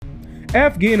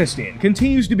Afghanistan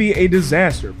continues to be a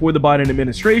disaster for the Biden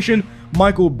administration.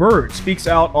 Michael Byrd speaks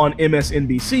out on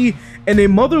MSNBC, and a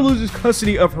mother loses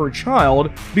custody of her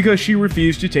child because she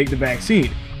refused to take the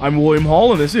vaccine. I'm William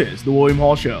Hall, and this is The William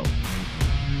Hall Show.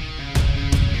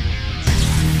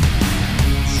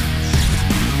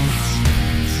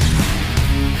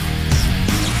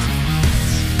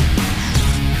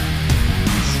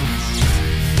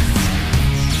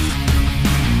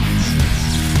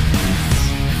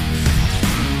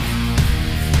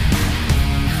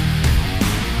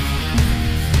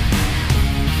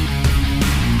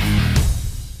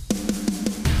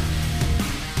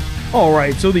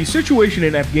 Alright, so the situation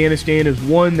in Afghanistan is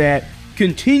one that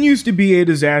continues to be a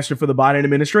disaster for the Biden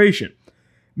administration.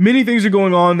 Many things are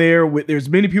going on there. There's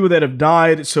many people that have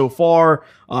died so far,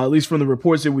 at least from the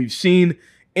reports that we've seen.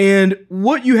 And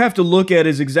what you have to look at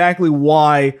is exactly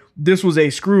why this was a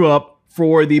screw up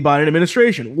for the Biden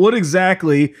administration. What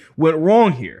exactly went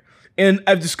wrong here? And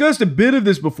I've discussed a bit of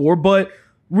this before, but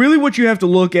really what you have to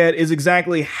look at is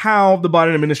exactly how the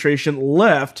Biden administration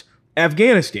left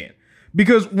Afghanistan.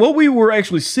 Because what we were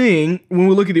actually seeing when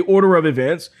we look at the order of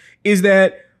events is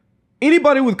that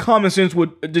anybody with common sense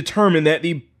would determine that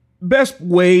the best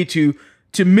way to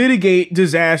mitigate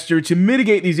disaster, to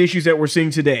mitigate these issues that we're seeing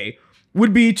today,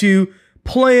 would be to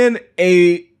plan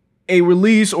a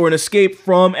release or an escape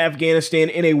from Afghanistan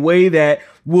in a way that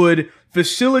would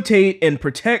facilitate and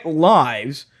protect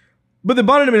lives. But the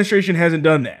Biden administration hasn't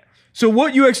done that. So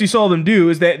what you actually saw them do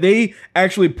is that they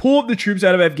actually pulled the troops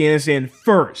out of Afghanistan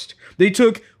first. They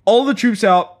took all the troops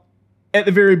out at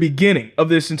the very beginning of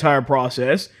this entire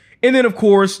process, and then, of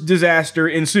course, disaster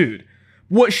ensued.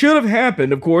 What should have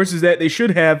happened, of course, is that they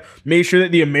should have made sure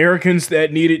that the Americans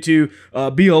that needed to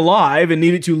be alive and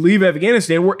needed to leave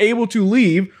Afghanistan were able to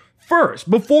leave first,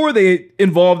 before they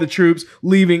involved the troops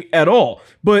leaving at all.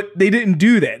 But they didn't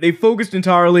do that. They focused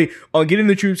entirely on getting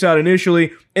the troops out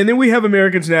initially, and then we have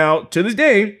Americans now, to this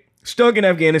day, stuck in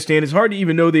Afghanistan. It's hard to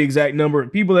even know the exact number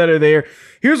of people that are there.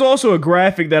 Here's also a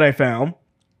graphic that I found,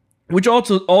 which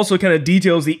also kind of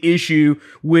details the issue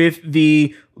with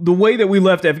the way that we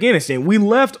left Afghanistan. We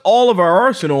left all of our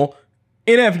arsenal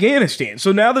in Afghanistan.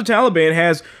 So now the Taliban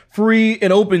has free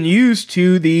and open use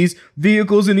to these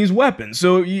vehicles and these weapons.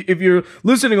 So if you're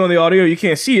listening on the audio, you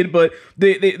can't see it, but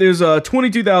there's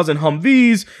 22,000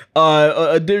 Humvees,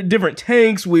 different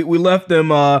tanks. We left them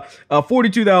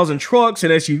 42,000 trucks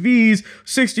and SUVs,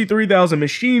 63,000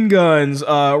 machine guns,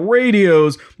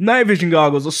 radios, night vision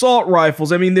goggles, assault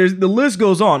rifles. I mean, the list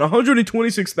goes on.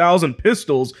 126,000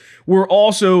 pistols were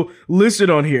also listed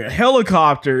on here.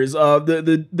 Helicopters,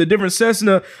 the different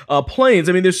Cessna planes.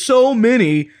 I mean, there's so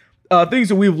many things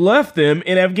that we've left them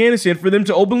in Afghanistan for them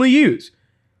to openly use.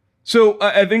 So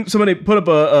I think somebody put up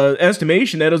a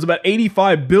estimation that it was about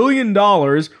 $85 billion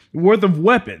worth of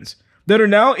weapons that are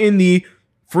now in the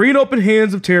free and open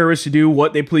hands of terrorists to do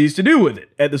what they please to do with it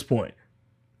at this point.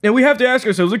 And we have to ask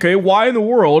ourselves, okay, why in the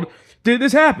world did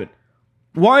this happen?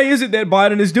 Why is it that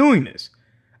Biden is doing this?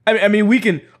 I mean, we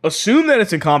can assume that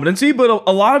it's incompetency, but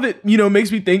a lot of it,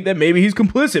 makes me think that maybe he's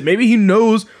complicit. Maybe he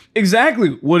knows exactly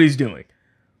what he's doing.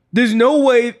 There's no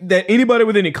way that anybody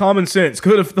with any common sense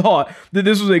could have thought that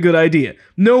this was a good idea.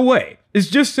 No way. It's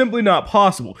just simply not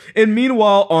possible. And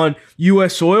meanwhile, on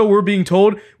U.S. soil, we're being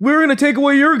told, we're going to take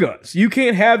away your guns. You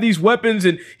can't have these weapons,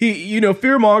 and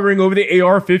fear-mongering over the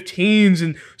AR-15s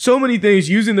and so many things,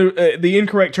 using the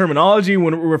incorrect terminology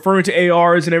when referring to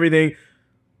ARs and everything.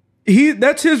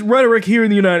 That's his rhetoric here in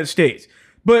the United States.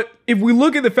 But if we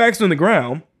look at the facts on the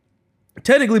ground,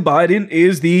 technically Biden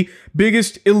is the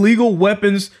biggest illegal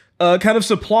weapons kind of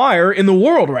supplier in the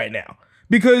world right now,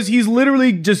 because he's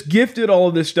literally just gifted all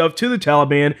of this stuff to the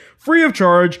Taliban free of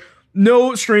charge,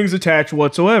 no strings attached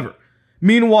whatsoever.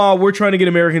 Meanwhile, we're trying to get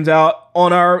Americans out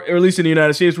on or at least in the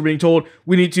United States, we're being told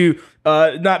we need to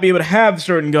not be able to have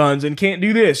certain guns and can't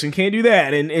do this and can't do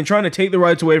that, and trying to take the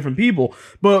rights away from people.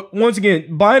 But once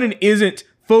again, Biden isn't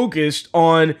focused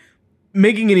on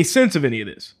making any sense of any of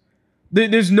this.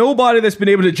 There's nobody that's been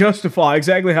able to justify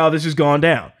exactly how this has gone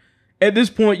down. At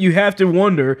this point, you have to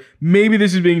wonder, maybe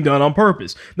this is being done on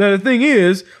purpose. Now, the thing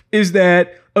is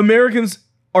that Americans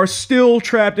are still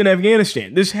trapped in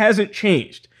Afghanistan. This hasn't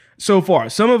changed so far.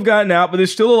 Some have gotten out, but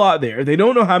there's still a lot there. They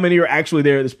don't know how many are actually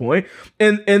there at this point.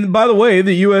 And by the way,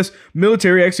 the U.S.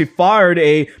 military actually fired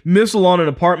a missile on an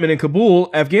apartment in Kabul,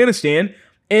 Afghanistan,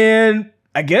 and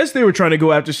I guess they were trying to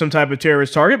go after some type of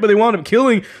terrorist target, but they wound up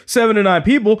killing 7 to 9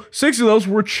 people. 6 of those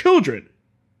were children.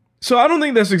 So I don't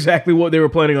think that's exactly what they were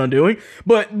planning on doing,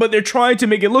 but they're trying to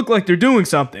make it look like they're doing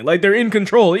something, like they're in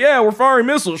control. Yeah, we're firing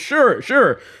missiles,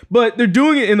 sure, but they're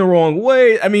doing it in the wrong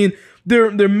way. I mean,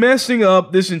 they're messing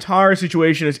up this entire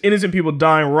situation. There's innocent people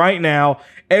dying right now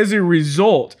as a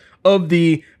result of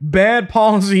the bad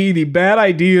policy, the bad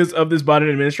ideas of this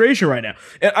Biden administration right now.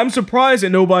 And I'm surprised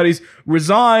that nobody's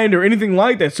resigned or anything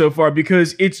like that so far,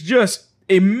 because it's just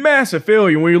a massive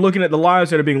failure when you're looking at the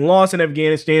lives that are being lost in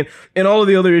Afghanistan and all of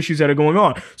the other issues that are going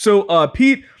on. So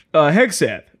Pete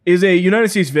Hegseth is a United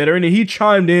States veteran, and he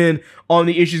chimed in on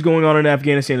the issues going on in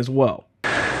Afghanistan as well.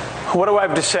 What do I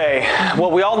have to say?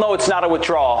 Well, we all know it's not a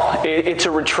withdrawal. It's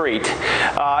a retreat.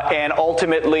 And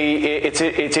ultimately, it's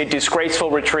a disgraceful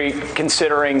retreat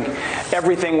considering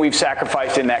everything we've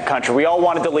sacrificed in that country. We all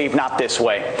wanted to leave, not this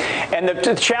way. And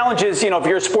the challenge is, if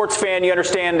you're a sports fan, you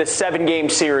understand the 7-game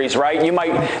series, right?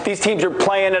 These teams are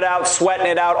playing it out, sweating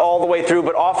it out all the way through,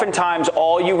 but oftentimes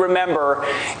all you remember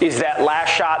is that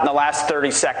last shot in the last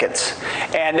 30 seconds.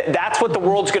 And that's what the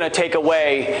world's going to take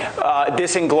away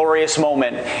this inglorious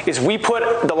moment, is we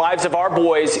put the lives of our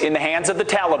boys in the hands of the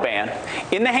Taliban,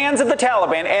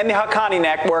 and the Haqqani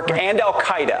Network and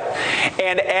Al-Qaeda.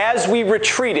 And as we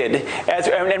retreated,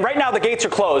 and right now the gates are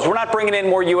closed. We're not bringing in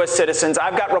more U.S. citizens.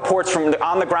 I've got reports from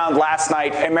on the ground last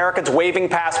night, Americans waving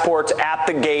passports at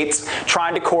the gates,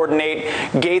 trying to coordinate.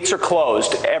 Gates are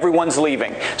closed. Everyone's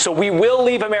leaving. So we will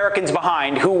leave Americans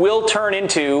behind who will turn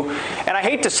into, and I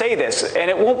hate to say this,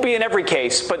 and it won't be in every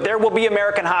case, but there will be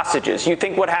American hostages. You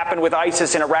think what happened with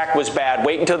ISIS in Iraq was bad.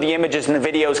 Wait until the images and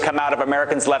the videos come out of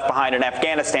Americans left behind in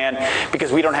Afghanistan,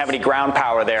 because we don't have any ground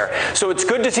power there. So it's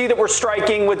good to see that we're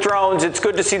striking with drones. It's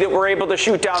good to see that we're able to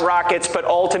shoot down rockets, but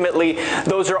ultimately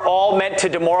those are all meant to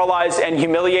demoralize and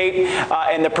humiliate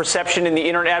and the perception in the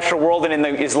international world and in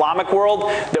the Islamic world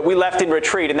that we left in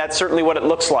retreat, and that's certainly what it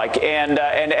looks like. And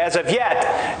as of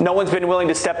yet, no one's been willing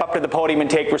to step up to the podium and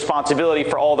take responsibility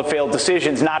for all the failed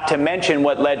decisions, not to mention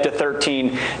what led to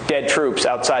 13 dead troops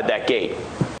outside that gate.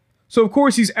 So, of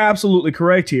course, he's absolutely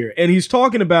correct here. And he's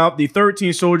talking about the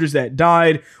 13 soldiers that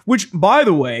died, which, by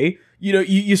the way,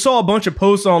 you saw a bunch of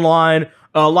posts online.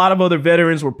 A lot of other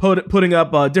veterans were putting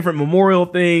up different memorial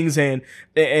things and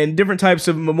different types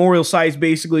of memorial sites,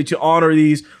 basically, to honor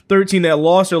these 13 that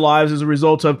lost their lives as a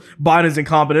result of Biden's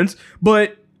incompetence.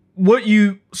 But what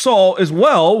you saw as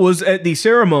well was at the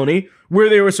ceremony where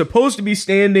they were supposed to be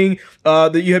standing,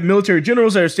 that you have military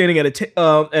generals that are standing at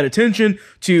attention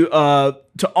to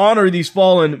honor these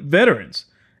fallen veterans.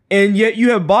 And yet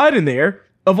you have Biden there,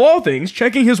 of all things,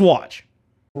 checking his watch.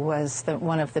 Was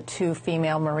one of the 2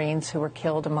 female Marines who were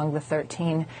killed among the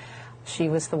 13. She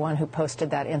was the one who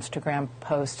posted that Instagram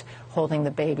post holding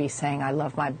the baby saying, "I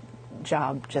love my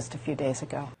job," just a few days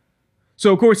ago.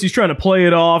 So, of course, he's trying to play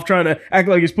it off, trying to act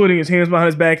like he's putting his hands behind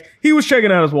his back. He was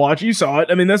checking out his watch. You saw it.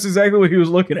 I mean, that's exactly what he was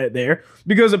looking at there,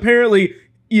 because apparently,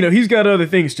 he's got other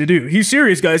things to do. He's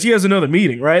serious, guys. He has another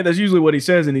meeting, right? That's usually what he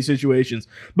says in these situations.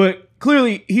 But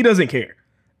clearly, he doesn't care.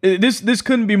 This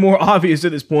couldn't be more obvious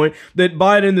at this point that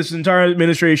Biden, this entire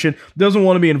administration, doesn't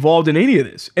want to be involved in any of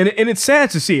this. And it's sad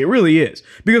to see. It really is.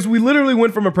 Because we literally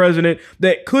went from a president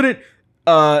that couldn't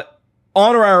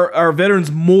honor our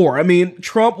veterans more. I mean,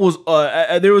 Trump was,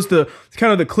 there was the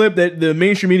kind of the clip that the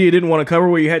mainstream media didn't want to cover,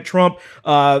 where you had Trump,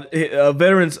 a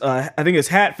veteran's, I think his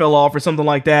hat fell off or something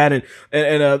like that.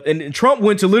 And Trump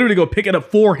went to literally go pick it up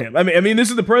for him. I mean, this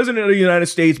is the president of the United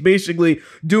States basically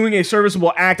doing a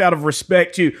serviceable act out of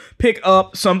respect to pick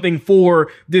up something for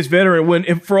this veteran, when,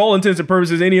 if, for all intents and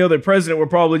purposes, any other president would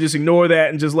probably just ignore that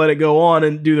and just let it go on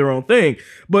and do their own thing.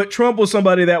 But Trump was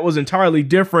somebody that was entirely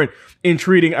different in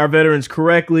treating our veterans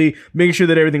correctly, making sure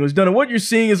that everything was done. And what you're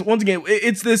seeing is, once again,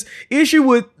 it's this issue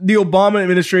with the Obama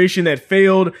administration that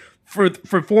failed for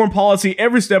foreign policy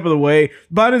every step of the way.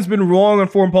 Biden's been wrong on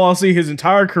foreign policy his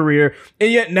entire career,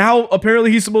 and yet now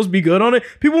apparently he's supposed to be good on it.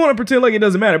 People want to pretend like it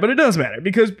doesn't matter, but it does matter,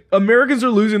 because Americans are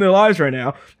losing their lives right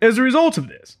now as a result of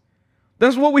this.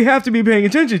 That's what we have to be paying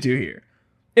attention to here.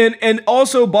 And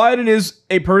also, Biden is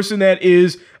a person that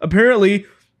is apparently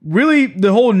really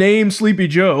the whole name Sleepy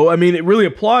Joe. I mean, it really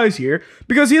applies here,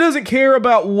 because he doesn't care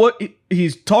about what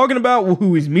he's talking about,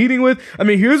 who he's meeting with. I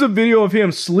mean, here's a video of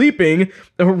him sleeping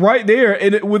right there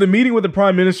with a meeting with the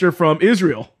prime minister from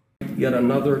Israel. Yet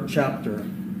another chapter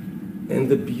in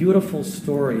the beautiful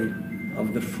story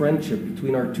of the friendship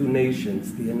between our two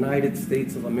nations, the United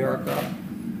States of America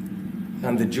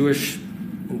and the Jewish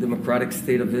and democratic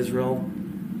state of Israel.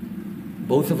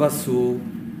 Both of us who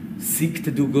seek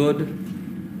to do good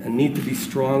and need to be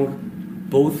strong,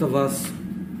 both of us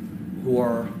who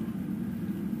are.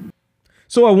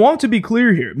 So I want to be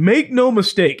clear here. Make no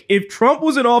mistake, if Trump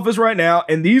was in office right now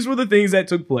and these were the things that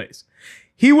took place,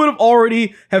 he would have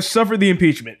already have suffered the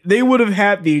impeachment. They would have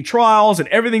had the trials and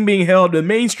everything being held. The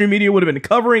mainstream media would have been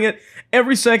covering it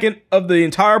every second of the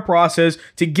entire process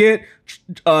to get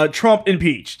Trump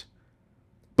impeached.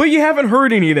 But you haven't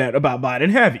heard any of that about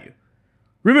Biden, have you?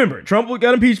 Remember, Trump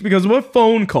got impeached because of a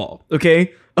phone call,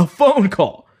 okay? A phone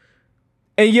call.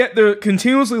 And yet they're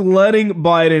continuously letting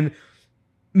Biden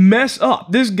mess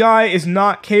up. This guy is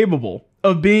not capable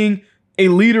of being a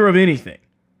leader of anything.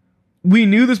 We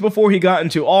knew this before he got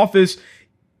into office.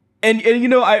 And you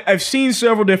know, I've seen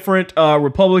several different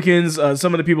Republicans,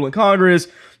 some of the people in Congress,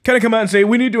 kind of come out and say,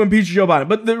 we need to impeach Joe Biden.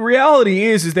 But the reality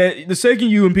is that the second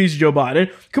you impeach Joe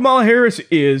Biden, Kamala Harris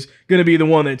is going to be the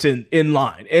one that's in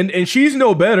line. And she's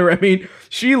no better. I mean,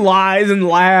 she lies and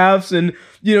laughs and,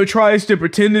 you know, tries to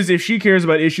pretend as if she cares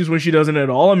about issues when she doesn't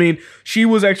at all. I mean, she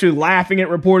was actually laughing at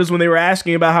reporters when they were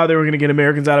asking about how they were going to get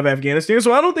Americans out of Afghanistan.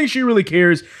 So I don't think she really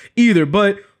cares either.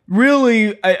 But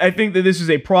really, I think that this is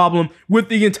a problem with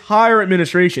the entire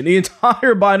administration. The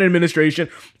entire Biden administration,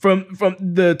 from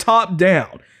the top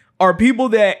down, are people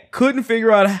that couldn't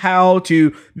figure out how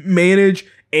to manage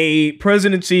a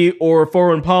presidency or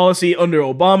foreign policy under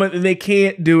Obama, and they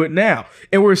can't do it now.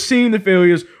 And we're seeing the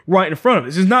failures right in front of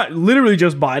us. It's not literally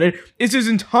just Biden. It's his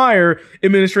entire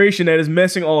administration that is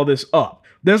messing all of this up.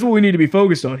 That's what we need to be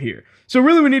focused on here. So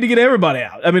really, we need to get everybody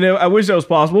out. I mean, I wish that was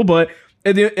possible, but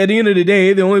at the end of the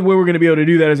day, the only way we're going to be able to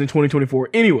do that is in 2024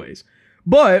 anyways.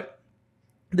 But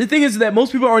the thing is that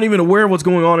most people aren't even aware of what's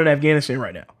going on in Afghanistan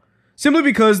right now, simply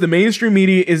because the mainstream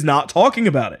media is not talking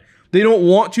about it. They don't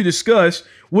want to discuss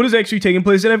what is actually taking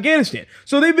place in Afghanistan.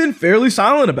 So they've been fairly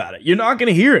silent about it. You're not going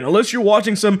to hear it. Unless you're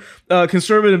watching some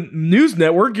conservative news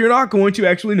network, you're not going to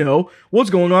actually know what's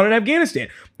going on in Afghanistan.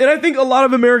 And I think a lot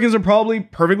of Americans are probably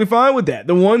perfectly fine with that.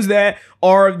 The ones that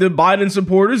are the Biden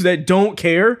supporters that don't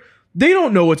care, they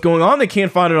don't know what's going on. They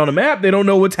can't find it on a map. They don't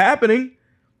know what's happening.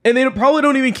 And they probably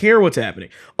don't even care what's happening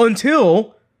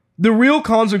until the real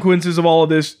consequences of all of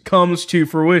this comes to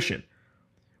fruition.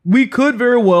 We could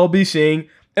very well be seeing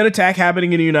an attack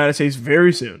happening in the United States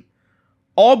very soon.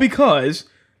 All because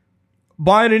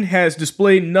Biden has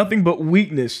displayed nothing but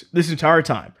weakness this entire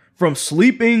time. From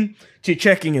sleeping to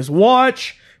checking his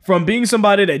watch, from being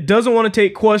somebody that doesn't want to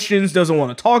take questions, doesn't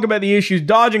want to talk about the issues,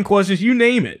 dodging questions, you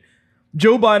name it.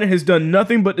 Joe Biden has done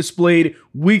nothing but displayed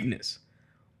weakness.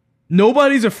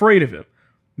 Nobody's afraid of him.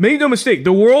 Make no mistake,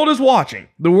 the world is watching.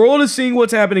 The world is seeing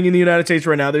what's happening in the United States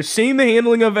right now. They're seeing the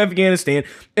handling of Afghanistan,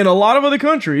 and a lot of other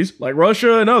countries, like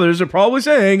Russia and others, are probably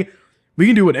saying, we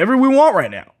can do whatever we want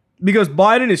right now, because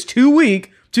Biden is too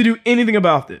weak to do anything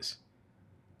about this.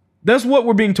 That's what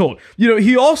we're being told. You know,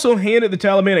 he also handed the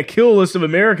Taliban a kill list of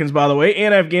Americans, by the way,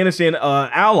 and Afghanistan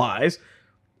allies,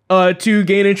 to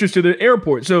gain interest to the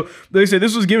airport. So they said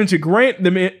this was given to grant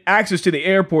them access to the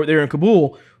airport there in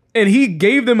Kabul, and he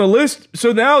gave them a list.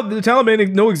 So now the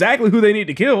Taliban know exactly who they need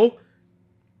to kill.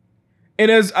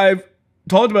 And as I've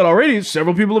talked about already,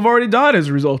 several people have already died as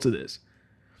a result of this.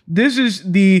 This is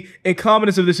the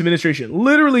incompetence of this administration,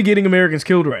 literally getting Americans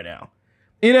killed right now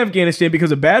in Afghanistan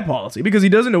because of bad policy, because he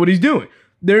doesn't know what he's doing.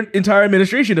 Their entire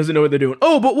administration doesn't know what they're doing.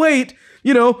 Oh, but wait,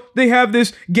 you know, they have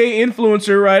this gay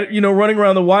influencer, right, you know, running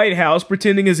around the White House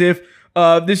pretending as if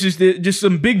this is just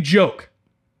some big joke.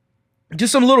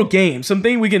 Just some little game,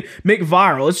 something we can make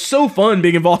viral. It's so fun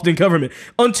being involved in government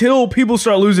until people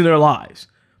start losing their lives.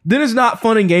 Then it's not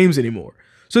fun and games anymore.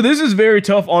 So this is very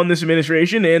tough on this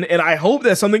administration, and I hope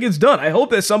that something gets done. I hope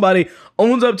that somebody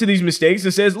owns up to these mistakes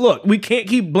and says, look, we can't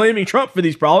keep blaming Trump for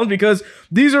these problems because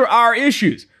these are our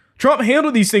issues. Trump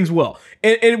handled these things well,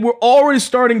 and we're already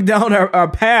starting down our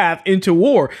path into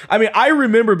war. I mean, I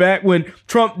remember back when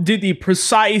Trump did the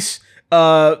precise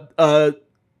target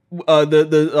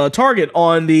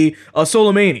on the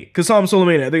Soleimani, Qasem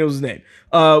Soleimani, I think it was his name,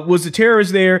 was the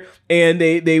terrorist there, and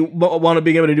they wanted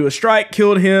being able to do a strike,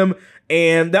 killed him,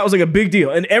 and that was like a big deal.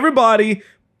 And everybody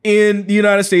in the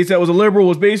United States that was a liberal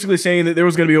was basically saying that there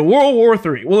was going to be a World War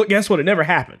III. Well, guess what? It never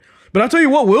happened. But I'll tell you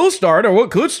what will start, or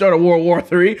what could start a World War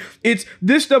III. It's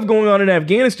this stuff going on in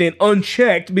Afghanistan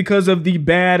unchecked because of the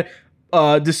bad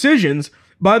decisions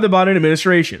by the Biden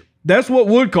administration. That's what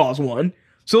would cause one.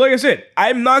 So like I said,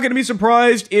 I'm not going to be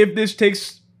surprised if this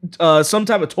takes some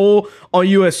type of toll on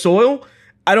U.S. soil.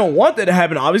 I don't want that to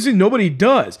happen. Obviously, nobody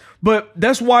does. But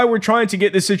that's why we're trying to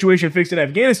get this situation fixed in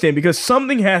Afghanistan, because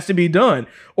something has to be done,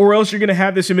 or else you're going to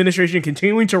have this administration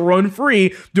continuing to run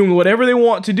free, doing whatever they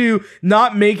want to do,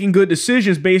 not making good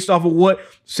decisions based off of what,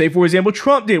 say, for example,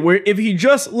 Trump did, where if he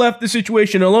just left the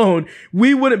situation alone,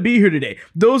 we wouldn't be here today.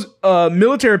 Those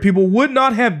military people would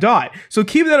not have died. So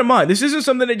keep that in mind. This isn't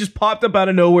something that just popped up out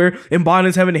of nowhere and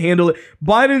Biden's having to handle it.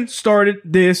 Biden started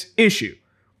this issue.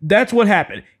 That's what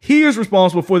happened. He is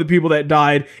responsible for the people that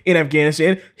died in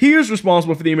Afghanistan. He is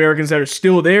responsible for the Americans that are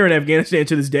still there in Afghanistan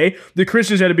to this day, the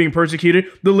Christians that are being persecuted.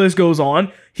 The list goes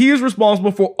on. He is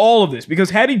responsible for all of this, because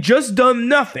had he just done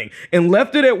nothing and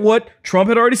left it at what Trump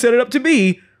had already set it up to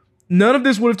be, none of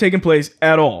this would have taken place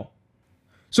at all.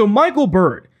 So Michael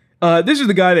Byrd, this is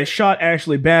the guy that shot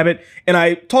Ashley Babbitt, and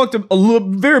I talked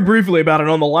very briefly about it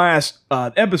on the last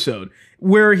episode,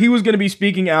 where he was going to be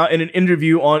speaking out in an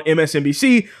interview on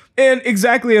MSNBC, and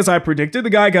exactly as I predicted,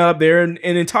 the guy got up there and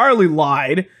entirely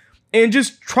lied and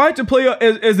just tried to play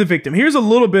as the victim. Here's a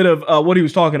little bit of what he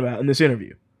was talking about in this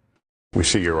interview. We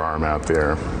see your arm out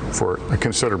there for a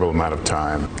considerable amount of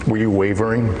time. Were you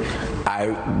wavering? I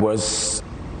was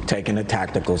taking a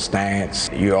tactical stance.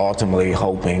 You're ultimately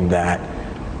hoping that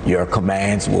your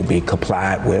commands will be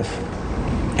complied with,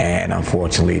 and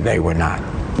unfortunately they were not.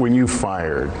 When you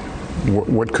fired,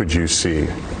 what could you see?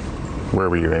 Where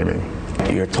were you aiming?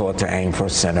 You're taught to aim for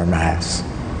center mass.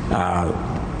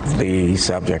 The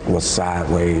subject was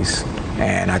sideways,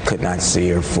 and I could not see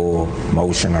her full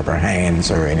motion of her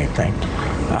hands or anything.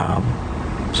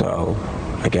 So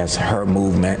I guess her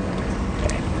movement,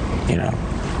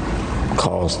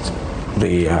 caused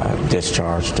the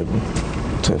discharge to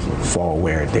fall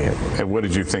where it did. And what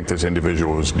did you think this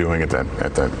individual was doing at that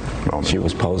moment? She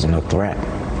was posing a threat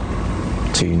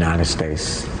to United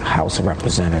States House of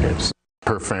Representatives.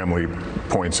 Her family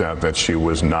points out that she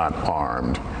was not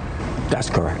armed. That's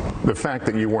correct. The fact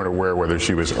that you weren't aware whether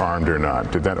she was armed or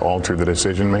not, did that alter the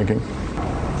decision making?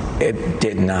 It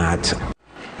did not.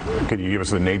 Could you give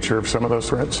us the nature of some of those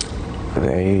threats?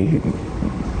 They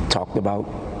talked about,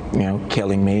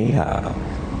 killing me,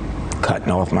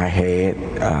 cutting off my head,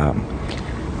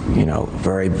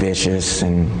 very vicious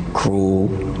and cruel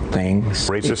things.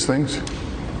 Racist things?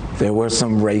 There were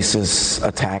some racist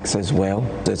attacks as well.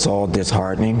 It's all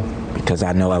disheartening because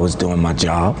I know I was doing my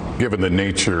job. Given the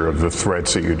nature of the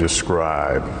threats that you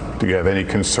describe, do you have any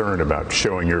concern about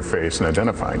showing your face and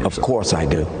identifying yourself? Of course I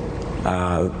do.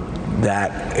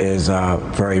 That is a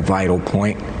very vital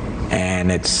point,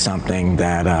 and it's something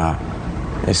that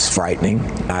is frightening.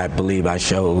 I believe I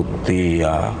showed the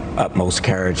utmost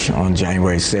courage on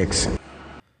January 6th.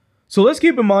 So let's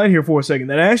keep in mind here for a second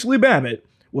that Ashley Babbitt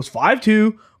was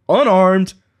 5'2",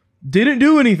 unarmed, didn't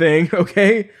do anything,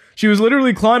 okay? She was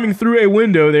literally climbing through a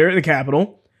window there at the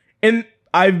Capitol. And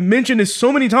I've mentioned this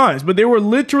so many times, but there were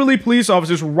literally police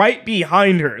officers right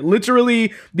behind her.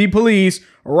 Literally the police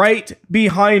right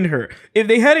behind her. If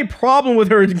they had a problem with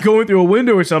her going through a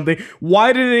window or something,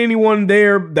 why didn't anyone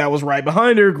there that was right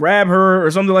behind her grab her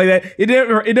or something like that?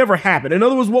 It never happened. In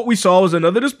other words, what we saw was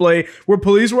another display where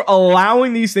police were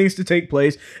allowing these things to take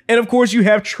place. And of course, you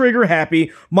have trigger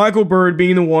happy Michael Byrd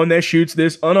being the one that shoots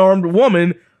this unarmed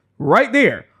woman right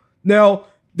there. Now,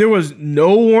 there was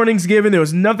no warnings given. There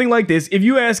was nothing like this. If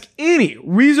you ask any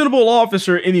reasonable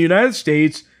officer in the United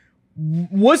States,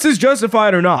 was this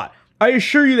justified or not? I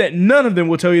assure you that none of them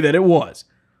will tell you that it was.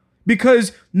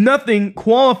 Because nothing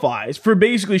qualifies for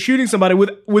basically shooting somebody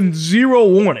with zero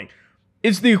warning.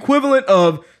 It's the equivalent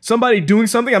of somebody doing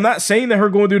something. I'm not saying that her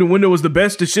going through the window was the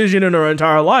best decision in her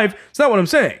entire life. It's not what I'm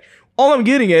saying. All I'm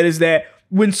getting at is that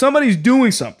when somebody's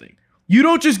doing something, you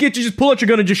don't just get to just pull out your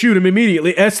gun and just shoot him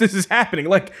immediately as this is happening.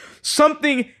 Like,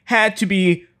 something had to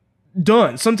be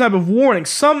done, some type of warning,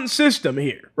 some system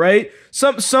here, right?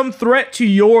 Some threat to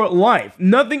your life.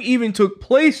 Nothing even took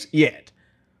place yet,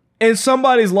 and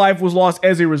somebody's life was lost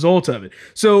as a result of it.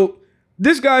 So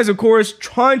this guy's, of course,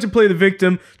 trying to play the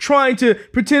victim, trying to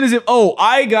pretend as if, oh,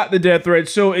 I got the death threat,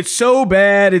 so it's so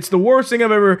bad, it's the worst thing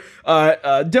I've ever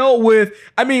dealt with.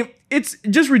 I mean, it's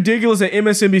just ridiculous at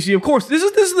MSNBC. Of course, this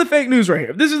is the fake news right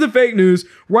here. This is the fake news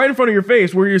right in front of your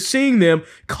face, where you're seeing them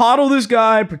coddle this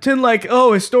guy, pretend like,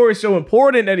 oh, his story is so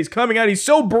important that he's coming out. He's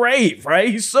so brave, right?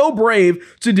 He's so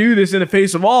brave to do this in the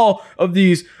face of all of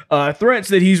these threats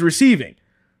that he's receiving.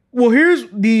 Well, here's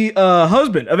the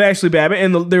husband of Ashley Babbitt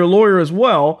and their lawyer as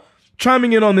well,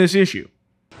 chiming in on this issue.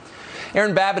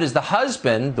 Aaron Babbitt is the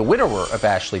husband, the widower of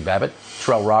Ashley Babbitt.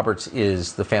 Terrell Roberts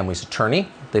is the family's attorney.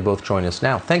 They both join us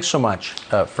now. Thanks so much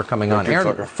for coming on.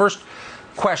 Aaron, first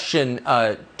question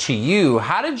to you.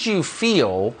 How did you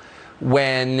feel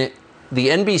when the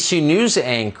NBC News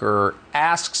anchor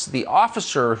asks the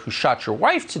officer who shot your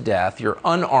wife to death, your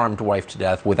unarmed wife to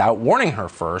death, without warning her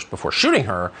first, before shooting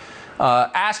her,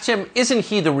 asked him, isn't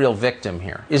he the real victim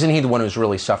here? Isn't he the one who's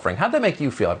really suffering? How'd that make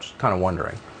you feel? I'm just kind of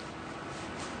wondering.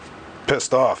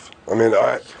 Pissed off. I mean,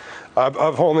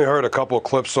 I've only heard a couple of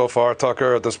clips so far,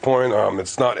 Tucker, at this point.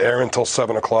 It's not airing until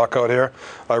 7 o'clock out here.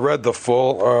 I read the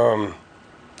full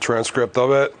transcript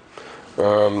of it.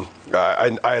 I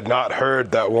had not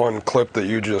heard that one clip that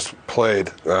you just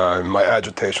played. My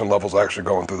agitation level's actually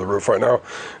going through the roof right now,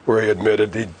 where he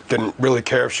admitted he didn't really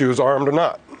care if she was armed or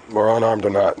not, or unarmed or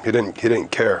not. He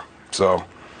didn't care. So,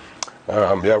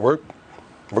 yeah, we're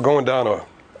going down a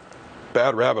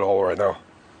bad rabbit hole right now.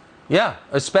 Yeah,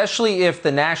 especially if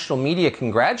the national media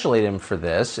congratulate him for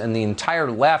this, and the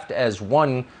entire left, as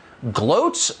one,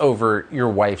 gloats over your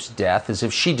wife's death as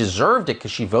if she deserved it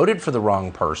because she voted for the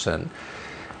wrong person.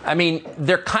 I mean,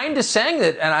 they're kind of saying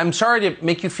that, and I'm sorry to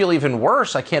make you feel even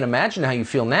worse. I can't imagine how you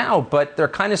feel now, but they're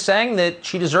kind of saying that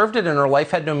she deserved it and her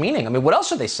life had no meaning. I mean, what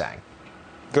else are they saying?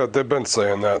 They've been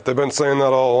saying that. They've been saying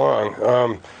that all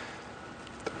along.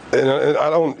 And I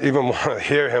don't even want to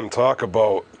hear him talk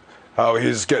about how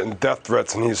he's getting death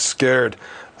threats and he's scared.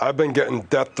 I've been getting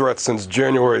death threats since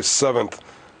January 7th.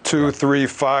 2, 3,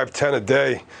 5, 10 a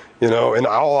day, and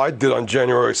all I did on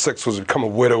January 6th was become a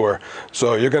widower.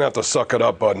 So you're going to have to suck it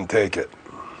up, bud, and take it.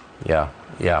 Yeah,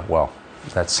 well,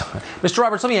 that's... Mr.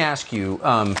 Roberts, let me ask you,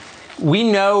 we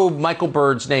know Michael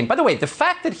Byrd's name. By the way, the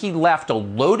fact that he left a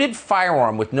loaded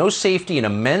firearm with no safety in a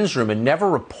men's room and never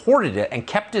reported it and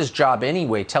kept his job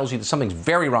anyway tells you that something's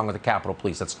very wrong with the Capitol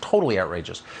Police. That's totally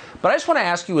outrageous. But I just want to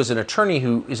ask you, as an attorney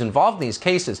who is involved in these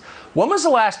cases, when was the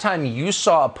last time you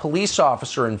saw a police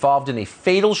officer involved in a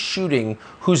fatal shooting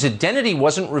whose identity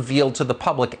wasn't revealed to the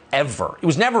public ever? It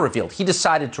was never revealed. He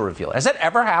decided to reveal it. Has that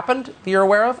ever happened that you're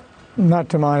aware of? Not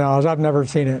to my knowledge. I've never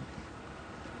seen it.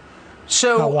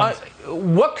 So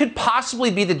what could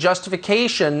possibly be the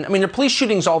justification? I mean, there are police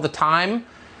shootings all the time,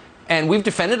 and we've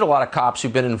defended a lot of cops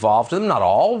who've been involved in them, not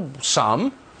all,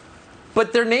 some.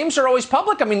 But their names are always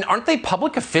public. I mean, aren't they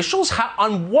public officials?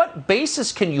 On what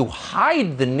basis can you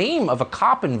hide the name of a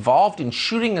cop involved in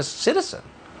shooting a citizen?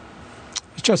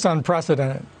 It's just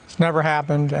unprecedented. It's never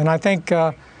happened. And I think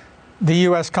the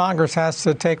U.S. Congress has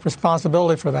to take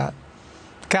responsibility for that.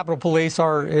 Capitol Police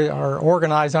are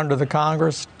organized under the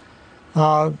Congress.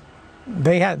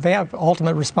 They have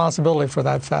ultimate responsibility for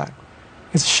that fact.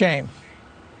 It's a shame.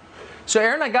 So,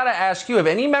 Aaron, I got to ask you, have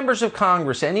any members of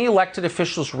Congress, any elected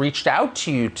officials reached out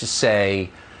to you to say,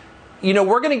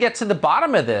 we're going to get to the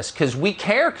bottom of this because we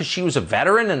care because she was a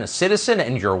veteran and a citizen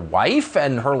and your wife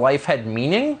and her life had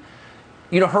meaning?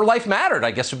 Her life mattered,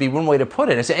 I guess would be one way to put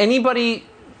it. Has anybody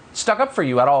stuck up for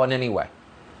you at all in any way?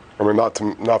 I mean,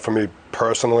 not for me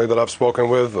personally that I've spoken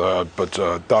with, but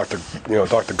Dr.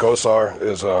 Gosar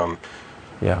is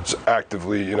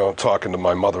actively, talking to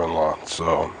my mother-in-law.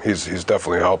 So he's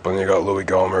definitely helping. You got Louis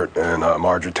Gohmert and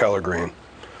Marjorie Taylor Greene.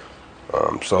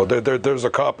 So there's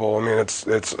a couple. I mean, it's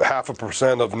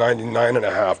 0.5% of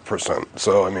 99.5%.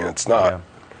 So I mean, it's not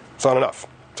enough.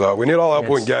 So we need all help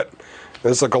we can get.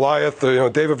 It's a Goliath,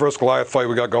 David versus Goliath fight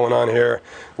we got going on here.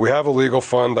 We have a legal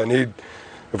fund.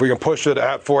 If we can push it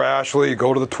 @for Ashley,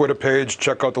 go to the Twitter page,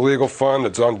 check out the legal fund.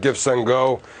 It's on Give, Send,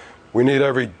 Go. We need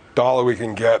every dollar we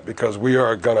can get because we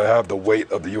are going to have the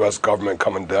weight of the U.S. government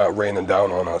coming down, raining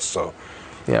down on us. So,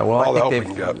 yeah, well, all the I help think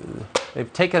we can get.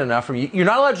 They've taken enough from you. You're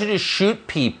not allowed to just shoot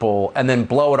people and then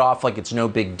blow it off like it's no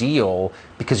big deal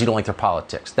because you don't like their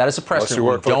politics. That is a precedent Unless you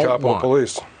work for the Capitol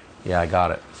Police. Yeah, I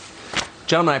got it.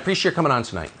 Gentlemen, I appreciate you coming on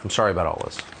tonight. I'm sorry about all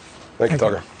this. Thank you,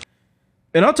 Tucker.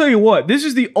 And I'll tell you what, this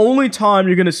is the only time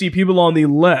you're going to see people on the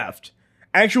left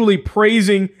actually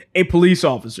praising a police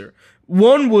officer.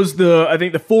 One was I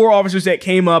think the 4 officers that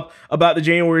came up about the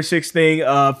January 6th thing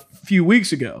a few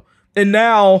weeks ago. And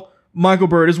now Michael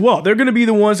Byrd as well. They're going to be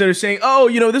the ones that are saying,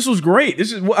 this was great.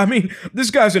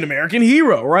 This guy's an American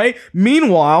hero, right?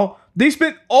 Meanwhile, they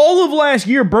spent all of last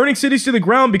year burning cities to the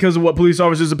ground because of what police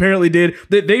officers apparently did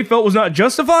that they felt was not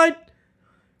justified.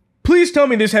 Please tell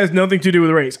me this has nothing to do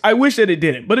with race. I wish that it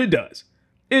didn't, but it does.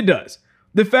 It does.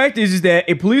 The fact is that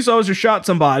a police officer shot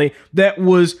somebody that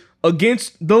was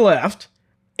against the left,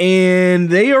 and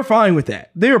they are fine with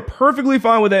that. They are perfectly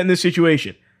fine with that in this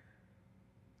situation.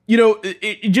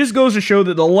 It just goes to show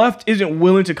that the left isn't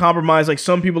willing to compromise like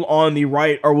some people on the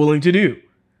right are willing to do.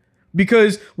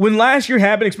 Because when last year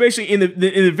happened, especially in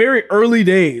the very early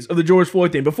days of the George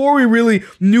Floyd thing, before we really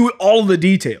knew all of the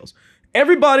details,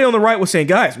 everybody on the right was saying,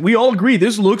 guys, we all agree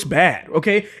this looks bad,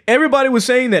 okay? Everybody was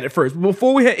saying that at first,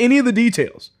 before we had any of the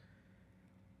details.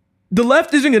 The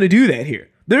left isn't going to do that here.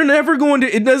 They're never going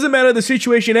to, it doesn't matter the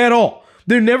situation at all.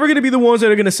 They're never going to be the ones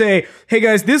that are going to say, hey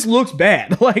guys, this looks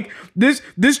bad. Like, this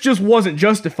just wasn't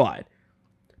justified.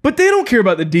 But they don't care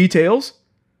about the details.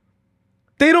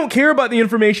 They don't care about the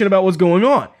information about what's going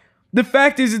on. The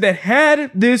fact is that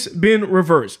had this been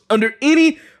reversed, under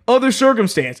any other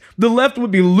circumstance, the left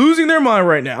would be losing their mind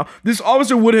right now. This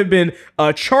officer would have been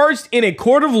charged in a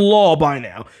court of law by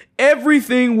now.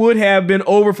 Everything would have been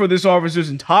over for this officer's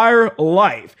entire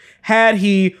life had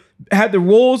the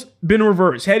roles been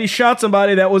reversed, had he shot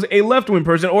somebody that was a left-wing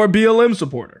person or a BLM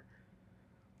supporter.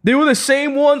 They were the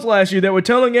same ones last year that were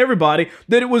telling everybody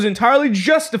that it was entirely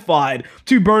justified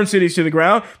to burn cities to the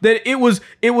ground, that it was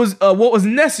what was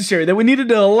necessary, that we needed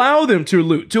to allow them to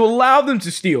loot, to allow them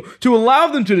to steal, to allow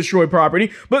them to destroy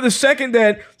property. But the second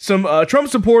that some Trump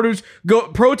supporters go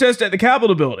protest at the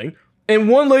Capitol building and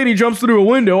one lady jumps through a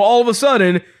window, all of a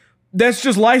sudden, that's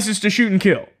just license to shoot and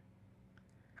kill.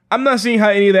 I'm not seeing how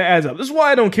any of that adds up. This is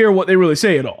why I don't care what they really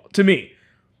say at all, to me.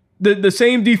 The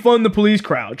same defund the police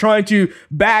crowd, trying to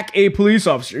back a police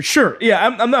officer. Sure,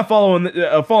 yeah, I'm not falling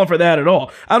for that at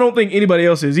all. I don't think anybody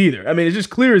else is either. I mean, it's just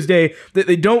clear as day that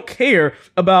they don't care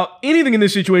about anything in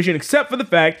this situation except for the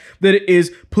fact that it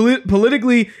is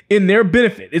politically in their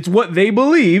benefit. It's what they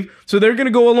believe, so they're going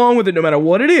to go along with it no matter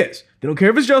what it is. They don't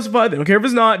care if it's justified. They don't care if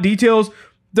it's not. Details,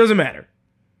 doesn't matter.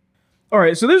 All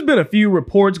right, so there's been a few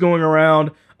reports going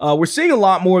around. We're seeing a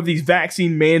lot more of these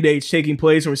vaccine mandates taking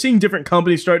place, and we're seeing different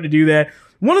companies starting to do that.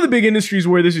 One of the big industries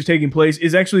where this is taking place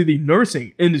is actually the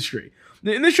nursing industry.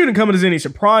 And this shouldn't come as any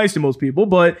surprise to most people,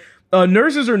 but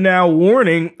nurses are now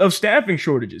warning of staffing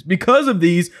shortages because of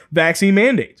these vaccine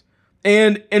mandates.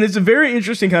 And it's a very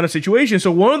interesting kind of situation.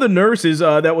 So one of the nurses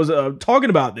that was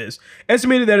talking about this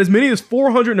estimated that as many as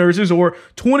 400 nurses, or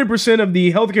 20% of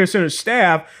the healthcare center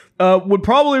staff, would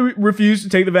probably refuse to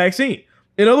take the vaccine.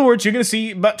 In other words, you're going to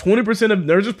see about 20% of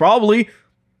nurses probably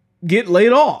get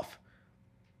laid off.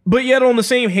 But yet on the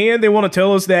same hand, they want to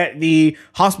tell us that the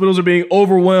hospitals are being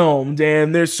overwhelmed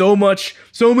and there's so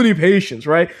many patients,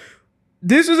 right?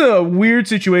 This is a weird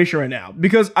situation right now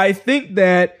because I think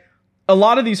that a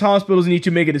lot of these hospitals need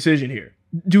to make a decision here.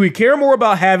 Do we care more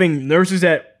about having nurses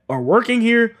that are working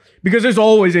here? Because there's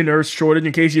always a nurse shortage,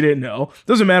 in case you didn't know.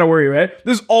 Doesn't matter where you're at.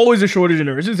 There's always a shortage of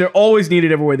nurses. They're always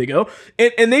needed everywhere they go.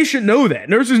 And they should know that.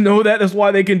 Nurses know that. That's why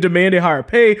they can demand a higher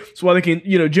pay. That's why they can,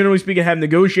 generally speaking, have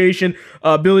negotiation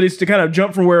abilities to kind of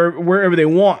jump from wherever they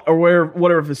want or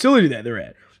whatever facility that they're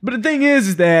at. But the thing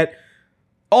is that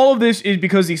all of this is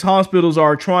because these hospitals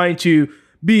are trying to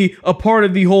be a part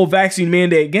of the whole vaccine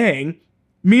mandate gang.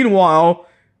 Meanwhile,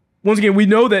 once again, we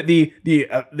know that the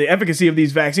efficacy of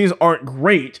these vaccines aren't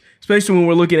great, especially when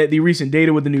we're looking at the recent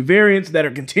data with the new variants that are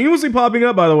continuously popping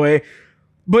up, by the way.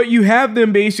 But you have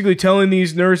them basically telling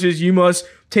these nurses, you must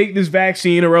take this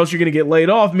vaccine or else you're going to get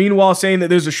laid off, meanwhile saying that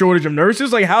there's a shortage of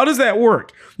nurses. Like, how does that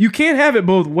work? You can't have it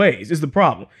both ways, is the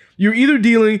problem. You're either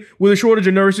dealing with a shortage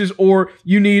of nurses or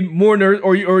you need more nurses,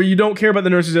 or you don't care about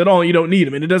the nurses at all and you don't need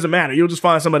them, and it doesn't matter. You'll just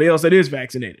find somebody else that is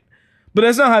vaccinated. But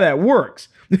that's not how that works.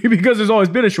 Because there's always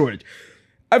been a shortage.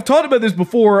 I've talked about this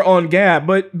before on Gab,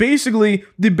 but basically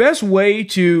the best way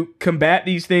to combat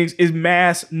these things is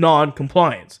mass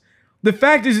non-compliance. The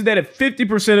fact is that if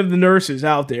 50% of the nurses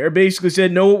out there basically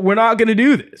said, no, we're not going to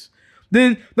do this,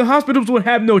 then the hospitals would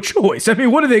have no choice. I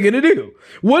mean, what are they going to do?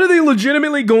 What are they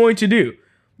legitimately going to do?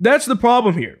 That's the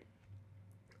problem here.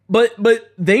 But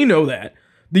they know that.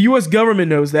 The U.S. government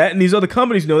knows that, and these other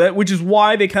companies know that, which is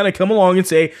why they kind of come along and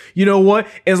say, you know what,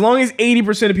 as long as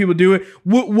 80% of people do it,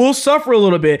 we'll suffer a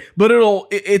little bit, but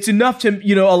it's enough to,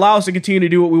 allow us to continue to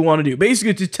do what we want to do.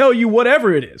 Basically, to tell you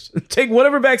whatever it is. Take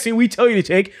whatever vaccine we tell you to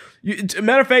take.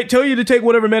 Matter of fact, tell you to take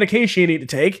whatever medication you need to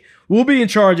take. We'll be in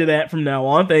charge of that from now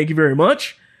on. Thank you very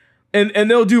much. And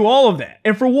they'll do all of that.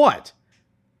 And for what?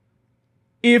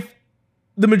 If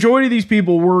the majority of these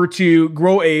people were to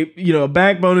grow a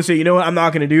backbone and say, you know what, I'm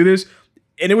not going to do this,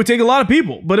 and it would take a lot of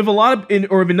people. But if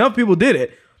enough people did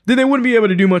it, then they wouldn't be able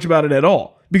to do much about it at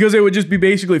all, because they would just be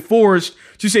basically forced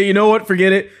to say, you know what,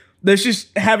 forget it. Let's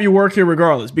just have you work here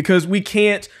regardless, because we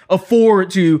can't afford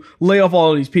to lay off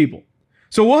all of these people.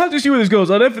 So we'll have to see where this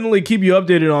goes. I'll definitely keep you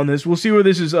updated on this. We'll see where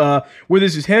this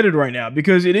is headed right now,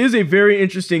 because it is a very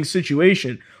interesting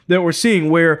situation that we're seeing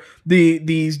where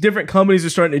these different companies are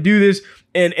starting to do this,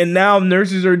 and now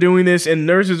nurses are doing this, and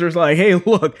nurses are like, hey,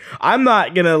 look, I'm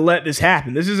not going to let this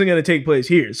happen. This isn't going to take place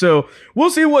here. So we'll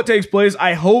see what takes place.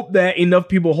 I hope that enough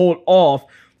people hold off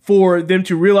for them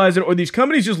to realize it, or these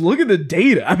companies just look at the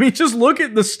data. I mean, just look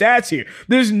at the stats here.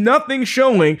 There's nothing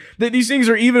showing that these things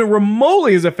are even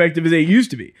remotely as effective as they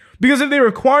used to be. Because if they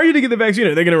require you to get the vaccine,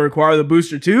 are they going to require the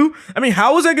booster too? I mean,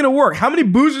 how is that going to work? How many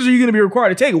boosters are you going to be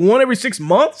required to take? One every 6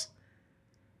 months?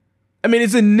 I mean,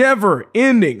 it's a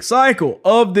never-ending cycle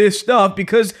of this stuff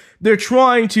because they're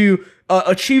trying to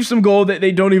achieve some goal that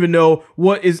they don't even know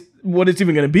what it's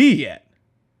even going to be yet.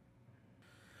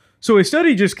 So a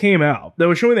study just came out that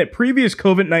was showing that previous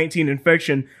COVID-19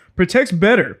 infection protects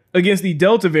better against the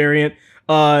Delta variant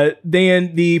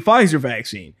than the Pfizer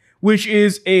vaccine, which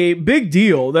is a big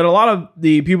deal that a lot of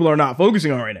the people are not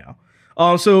focusing on right now.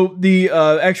 So the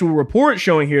actual report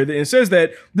showing here, that it says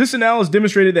that this analysis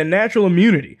demonstrated that natural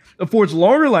immunity affords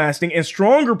longer lasting and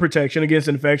stronger protection against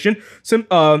infection,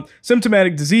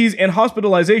 symptomatic disease, and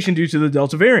hospitalization due to the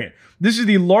Delta variant. This is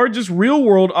the largest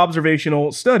real-world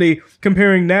observational study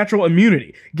comparing natural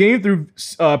immunity gained through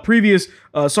previous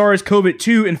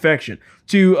SARS-CoV-2 infection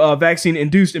to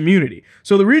vaccine-induced immunity.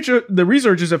 So the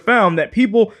researchers have found that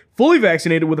people fully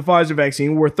vaccinated with the Pfizer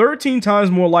vaccine were 13 times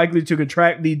more likely to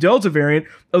contract the Delta variant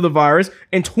of the virus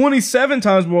and 27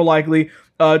 times more likely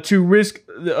to risk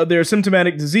their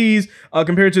symptomatic disease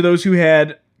compared to those who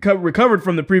had recovered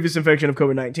from the previous infection of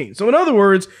COVID-19. So in other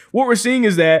words, what we're seeing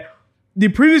is that the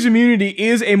previous immunity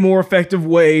is a more effective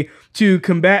way to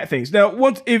combat things. Now,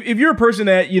 if you're a person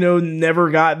that, never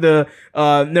got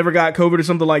COVID or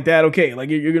something like that, okay, like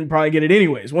you're going to probably get it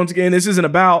anyways. Once again, this isn't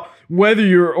about whether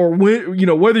you're going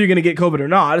to get COVID or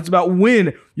not. It's about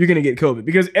when you're going to get COVID,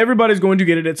 because everybody's going to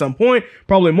get it at some point,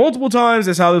 probably multiple times.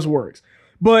 That's how this works.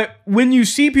 But when you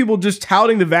see people just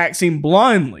touting the vaccine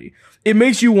blindly, it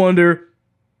makes you wonder,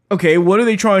 okay, what are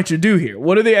they trying to do here?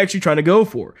 What are they actually trying to go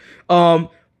for?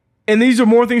 And these are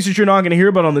more things that you're not going to hear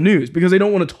about on the news because they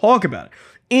don't want to talk about it.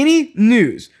 Any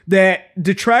news that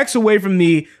detracts away from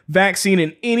the vaccine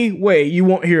in any way, you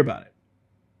won't hear about it.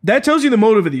 That tells you the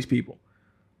motive of these people.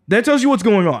 That tells you what's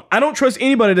going on. I don't trust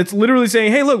anybody that's literally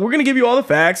saying, hey, look, we're going to give you all the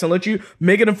facts and let you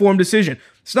make an informed decision.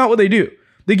 It's not what they do.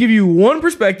 They give you one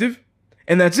perspective,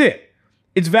 and that's it.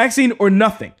 It's vaccine or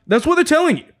nothing. That's what they're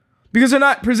telling you because they're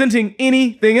not presenting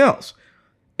anything else.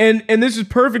 And this is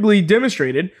perfectly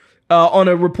demonstrated on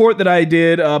a report that I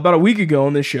did about a week ago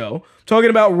on this show, talking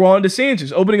about Ron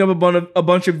DeSantis opening up a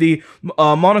bunch of the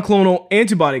monoclonal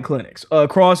antibody clinics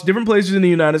across different places in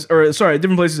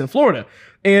different places in Florida.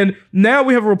 And now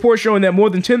we have a report showing that more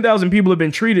than 10,000 people have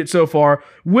been treated so far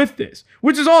with this,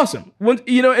 which is awesome. What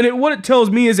it tells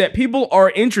me is that people are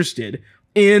interested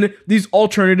in these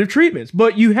alternative treatments,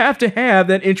 but you have to have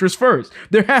that interest first.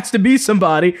 There has to be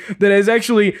somebody that is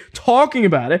actually talking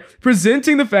about it,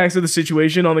 presenting the facts of the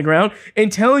situation on the ground,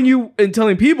 and telling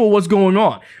people what's going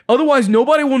on. Otherwise,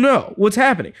 nobody will know what's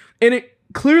happening. And it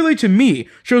clearly, to me,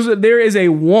 shows that there is a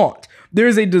want, there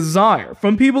is a desire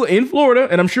from people in Florida,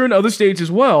 and I'm sure in other states as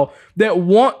well, that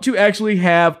want to actually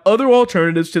have other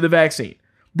alternatives to the vaccine.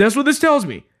 That's what this tells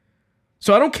me.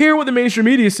 So I don't care what the mainstream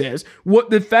media says. What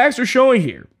the facts are showing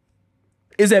here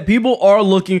is that people are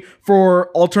looking for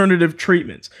alternative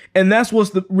treatments. And that's what's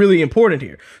really important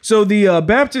here. So the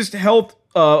Baptist Health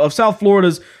of South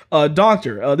Florida's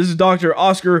doctor, this is Dr.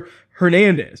 Oscar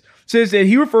Hernandez, says that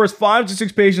he refers 5 to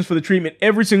 6 patients for the treatment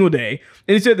every single day.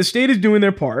 And he said the state is doing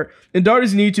their part, and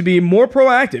doctors need to be more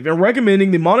proactive in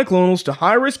recommending the monoclonals to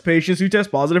high-risk patients who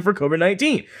test positive for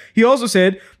COVID-19. He also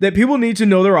said that people need to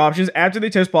know their options after they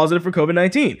test positive for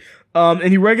COVID-19. And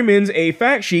he recommends a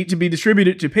fact sheet to be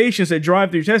distributed to patients that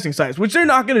drive through testing sites, which they're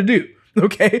not going to do,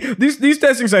 okay? These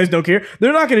testing sites don't care.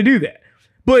 They're not going to do that.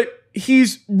 But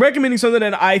he's recommending something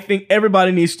that I think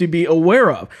everybody needs to be aware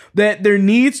of, that there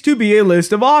needs to be a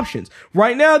list of options.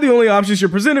 Right now, the only options you're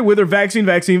presented with are vaccine,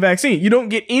 vaccine, vaccine. You don't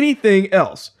get anything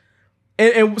else.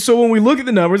 And so when we look at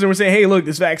the numbers and we're saying, hey, look,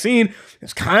 this vaccine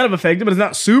is kind of effective, but it's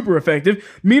not super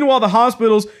effective. Meanwhile, the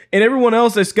hospitals and everyone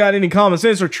else that's got any common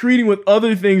sense are treating with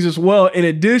other things as well in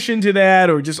addition to that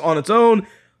or just on its own.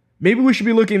 Maybe we should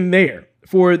be looking there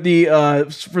for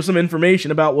some information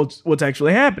about what's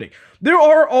actually happening. There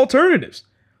are alternatives,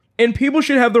 and people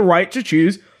should have the right to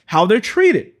choose how they're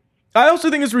treated. I also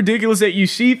think it's ridiculous that you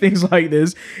see things like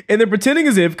this, and they're pretending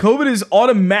as if COVID is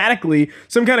automatically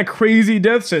some kind of crazy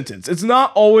death sentence. It's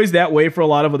not always that way for a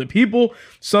lot of other people.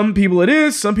 Some people it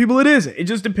is, some people it isn't. It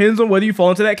just depends on whether you fall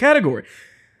into that category.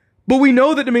 But we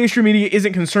know that the mainstream media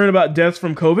isn't concerned about deaths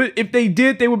from COVID. If they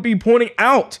did, they would be pointing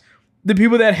out the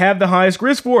people that have the highest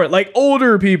risk for it, like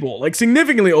older people, like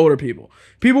significantly older people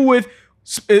with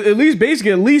at least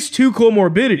 2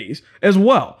 comorbidities as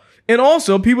well. And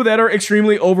also people that are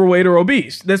extremely overweight or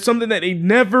obese. That's something that they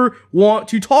never want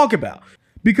to talk about.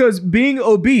 Because being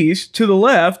obese to the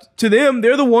left, to them,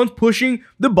 they're the ones pushing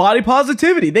the body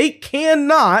positivity. They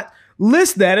cannot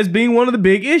list that as being one of the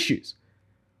big issues.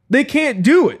 They can't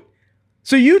do it.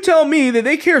 So you tell me that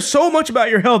they care so much about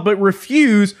your health, but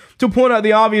refuse to point out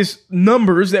the obvious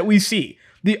numbers that we see,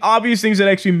 the obvious things that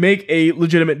actually make a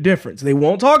legitimate difference. They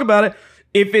won't talk about it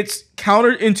if it's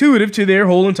counterintuitive to their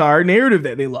whole entire narrative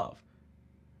that they love.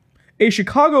 A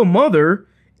Chicago mother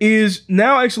is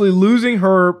now actually losing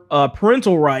her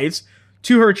parental rights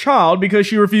to her child because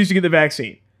she refused to get the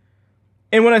vaccine.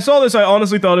 And when I saw this, I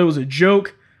honestly thought it was a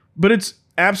joke, but it's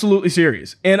absolutely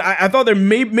serious. And I thought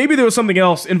maybe there was something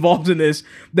else involved in this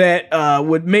that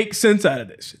would make sense out of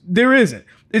this. There isn't.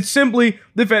 It's simply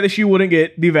the fact that she wouldn't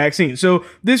get the vaccine. So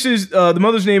this is, the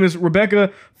mother's name is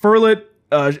Rebecca Furlet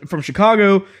from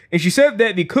Chicago, and she said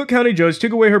that the Cook County judge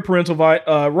took away her parental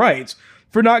rights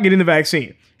for not getting the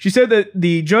vaccine. She said that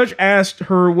the judge asked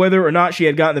her whether or not she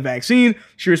had gotten the vaccine.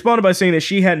 She responded by saying that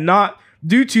she had not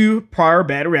due to prior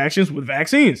bad reactions with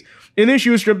vaccines. And then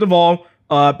she was stripped of all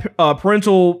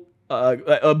parental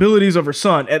abilities of her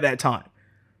son at that time.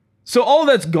 So all of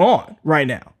that's gone right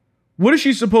now. What is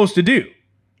she supposed to do?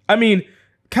 I mean,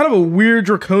 kind of a weird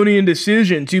draconian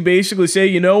decision to basically say,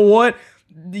 you know what?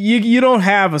 You don't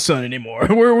have a son anymore.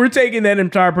 We're taking that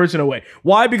entire person away.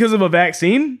 Why? Because of a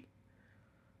vaccine?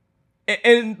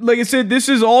 And like I said, this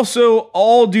is also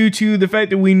all due to the fact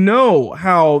that we know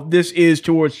how this is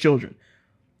towards children.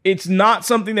 It's not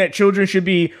something that children should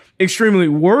be extremely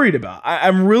worried about.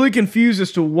 I'm really confused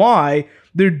as to why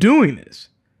they're doing this.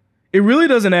 It really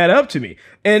doesn't add up to me.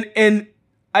 And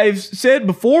I've said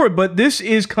before, but this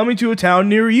is coming to a town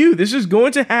near you. This is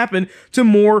going to happen to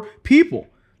more people.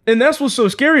 And that's what's so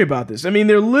scary about this. I mean,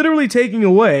 they're literally taking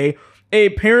away a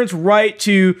parent's right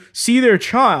to see their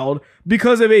child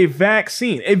because of a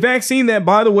vaccine. A vaccine that,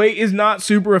 by the way, is not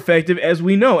super effective, as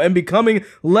we know, and becoming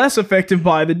less effective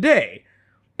by the day.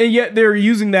 And yet they're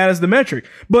using that as the metric.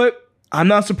 But I'm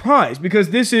not surprised, because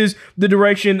this is the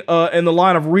direction and the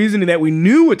line of reasoning that we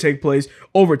knew would take place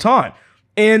over time.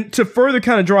 And to further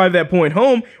kind of drive that point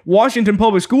home, Washington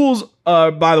public schools,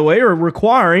 by the way, are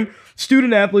requiring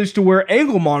student athletes to wear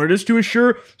ankle monitors to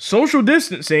ensure social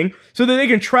distancing so that they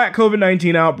can track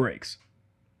COVID-19 outbreaks.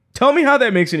 Tell me how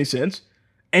that makes any sense.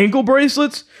 Ankle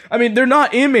bracelets? I mean, they're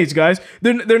not inmates, guys.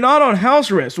 They're not on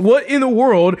house arrest. What in the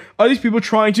world are these people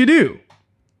trying to do?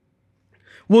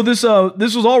 Well, this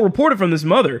was all reported from this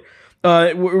mother,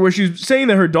 where she's saying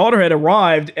that her daughter had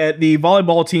arrived at the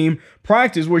volleyball team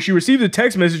practice, where she received a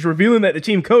text message revealing that the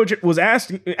team coach was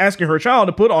asking her child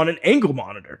to put on an ankle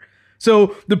monitor.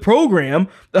 So the program,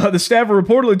 the staffer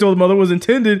reportedly told the mother, was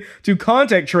intended to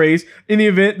contact trace in the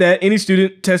event that any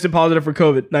student tested positive for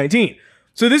COVID-19.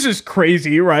 So this is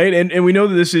crazy, right? And we know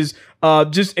that this is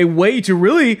just a way to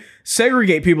really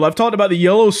segregate people. I've talked about the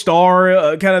yellow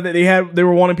star kind of that they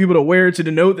were wanting people to wear to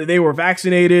denote that they were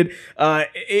vaccinated.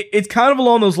 It's kind of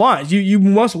along those lines. You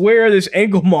must wear this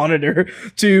ankle monitor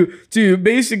to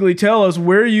basically tell us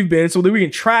where you've been so that we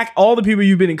can track all the people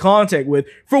you've been in contact with.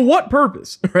 For what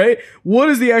purpose, right? What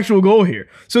is the actual goal here?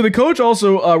 So the coach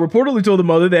also reportedly told the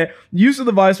mother that use of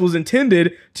the device was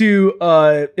intended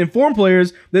to inform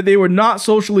players that they were not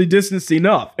socially distanced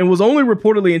enough, and was only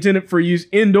reportedly intended for use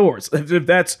indoors. If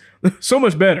that's so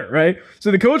much better, right?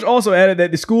 So the coach also added that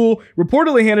the school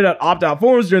reportedly handed out opt-out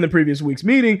forms during the previous week's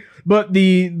meeting, but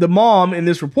the mom in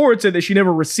this report said that she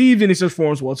never received any such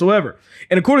forms whatsoever.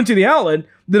 And according to the outlet,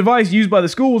 the device used by the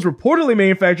school was reportedly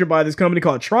manufactured by this company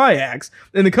called Triax,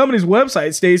 and the company's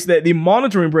website states that the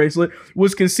monitoring bracelet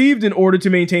was conceived in order to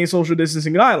maintain social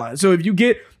distancing guidelines. So if you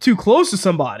get too close to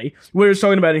somebody, what it's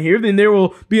talking about in here, then there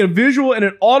will be a visual and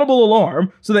an audible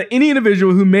alarm so that any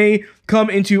individual who may come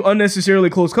into unnecessarily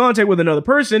close contact with another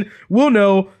person will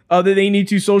know that they need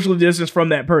to socially distance from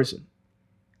that person.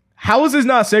 How is this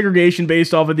not segregation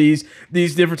based off of these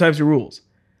different types of rules?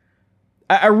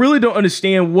 I really don't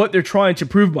understand what they're trying to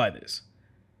prove by this.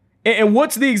 And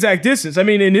what's the exact distance? I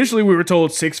mean, initially we were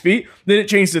told 6 feet, then it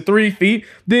changed to 3 feet,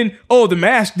 then, the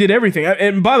mask did everything.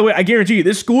 And by the way, I guarantee you,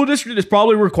 this school district is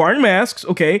probably requiring masks,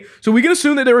 okay? So we can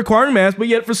assume that they're requiring masks, but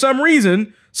yet for some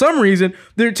reason,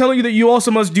 they're telling you that you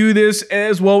also must do this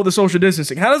as well with the social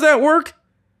distancing. How does that work?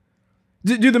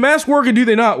 Do the masks work or do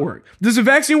they not work? Does the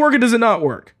vaccine work or does it not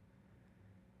work?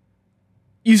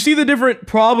 You see the different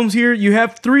problems here? You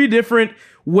have 3 different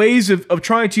ways of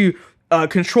trying to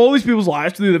control these people's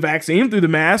lives through the vaccine, through the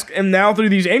mask, and now through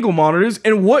these ankle monitors.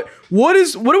 And what are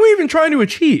we even trying to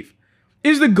achieve?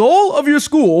 Is the goal of your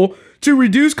school to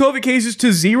reduce COVID cases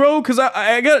to 0? Because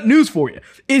I got news for you.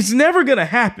 It's never going to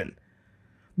happen.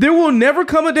 There will never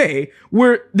come a day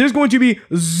where there's going to be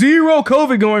 0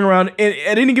 COVID going around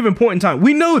at any given point in time.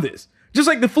 We know this. Just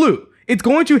like the flu. It's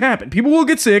going to happen. People will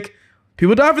get sick.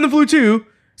 People die from the flu too.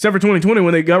 Except for 2020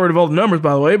 when they got rid of all the numbers,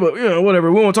 by the way. But,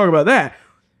 whatever. We won't talk about that.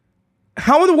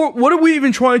 How in the world, what are we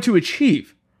even trying to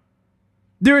achieve?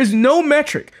 There is no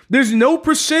metric. There's no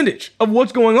percentage of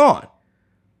what's going on.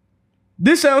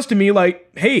 This sounds to me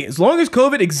like, hey, as long as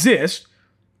COVID exists,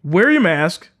 wear your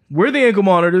mask, wear the ankle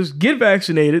monitors, get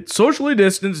vaccinated, socially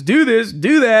distance, do this,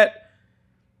 do that.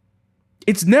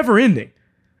 It's never ending.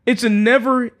 It's a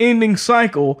never-ending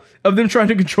cycle of them trying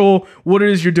to control what it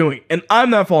is you're doing, and I'm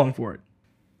not falling for it.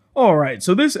 All right,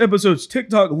 so this episode's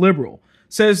TikTok liberal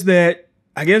says that,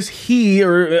 I guess he,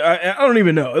 or I don't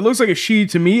even know. It looks like a she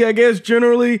to me, I guess,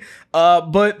 generally.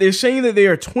 But they're saying that they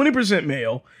are 20%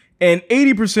 male and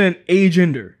 80%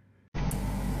 agender.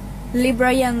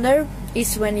 Libra gender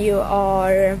is when you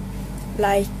are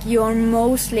like you're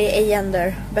mostly a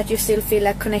gender, but you still feel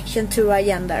a connection to a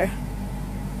gender.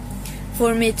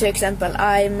 For me, for example,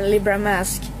 I'm Libra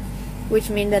mask, which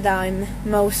means that I'm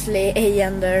mostly a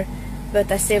gender,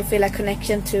 but I still feel a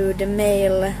connection to the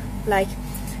male. Like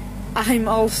I'm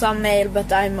also a male,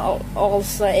 but I'm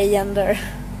also a gender.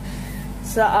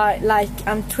 So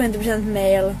I'm 20%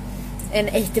 male and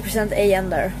 80% a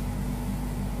gender.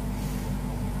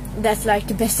 That's like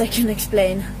the best I can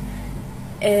explain.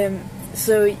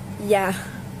 So yeah,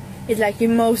 it's like you're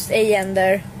most a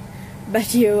gender,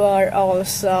 but you are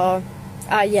also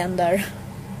a gender.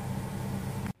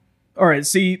 All right,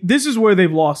 see, this is where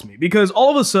they've lost me, because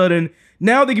all of a sudden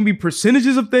now they can be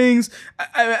percentages of things.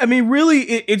 I mean, really,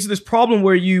 it's this problem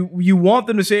where you want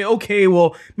them to say, okay,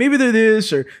 well, maybe they're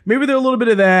this or maybe they're a little bit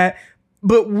of that.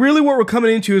 But really what we're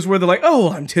coming into is where they're like,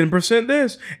 oh, I'm 10%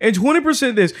 this and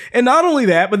 20% this. And not only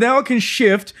that, but now it can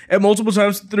shift at multiple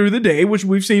times through the day, which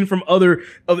we've seen from other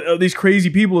of these crazy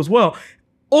people as well.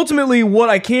 Ultimately, what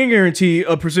I can guarantee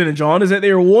a percentage on is that they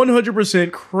are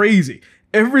 100% crazy.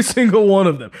 Every single one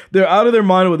of them. They're out of their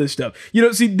mind with this stuff. You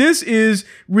know, see, this is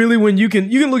really when you can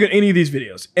look at any of these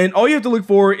videos, and all you have to look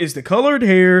for is the colored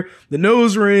hair, the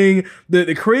nose ring,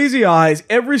 the crazy eyes,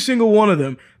 every single one of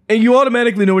them. And you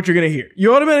automatically know what you're going to hear.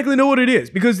 You automatically know what it is,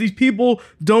 because these people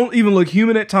don't even look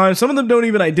human at times. Some of them don't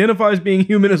even identify as being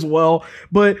human as well.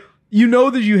 But you know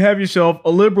that you have yourself a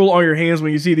liberal on your hands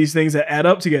when you see these things that add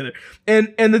up together.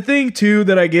 And the thing, too,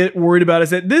 that I get worried about is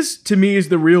that this, to me, is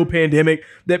the real pandemic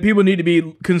that people need to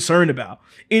be concerned about.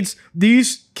 It's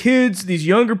these kids, these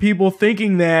younger people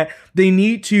thinking that they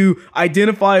need to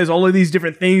identify as all of these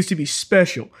different things to be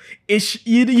special.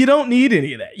 You don't need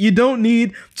any of that. You don't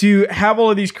need to have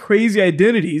all of these crazy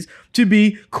identities to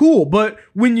be cool. But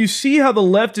when you see how the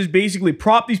left has basically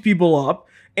propped these people up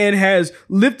and has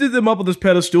lifted them up on this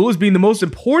pedestal as being the most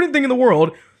important thing in the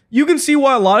world, you can see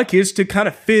why a lot of kids, to kind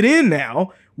of fit in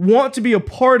now, want to be a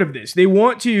part of this. They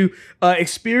want to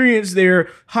experience their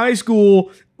high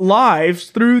school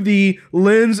lives through the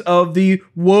lens of the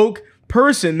woke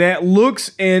person that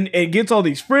looks and gets all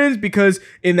these friends, because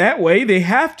in that way they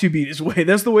have to be this way.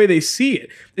 That's the way they see it,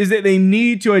 is that they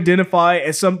need to identify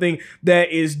as something that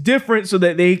is different so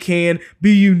that they can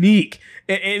be unique.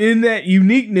 And in that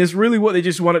uniqueness, really what they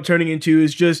just want it turning into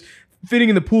is just fitting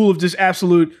in the pool of just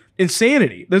absolute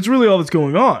insanity. That's really all that's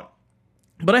going on.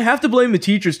 But I have to blame the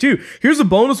teachers too. Here's a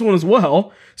bonus one as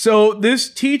well. So this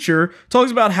teacher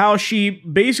talks about how she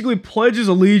basically pledges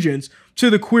allegiance to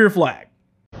the queer flag.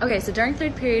 Okay, so during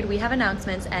third period, we have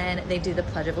announcements and they do the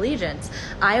Pledge of Allegiance.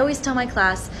 I always tell my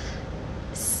class,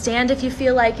 stand if you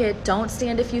feel like it, don't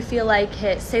stand if you feel like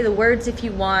it, say the words if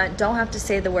you want, don't have to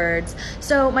say the words.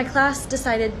 So my class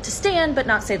decided to stand but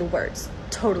not say the words.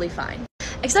 Totally fine.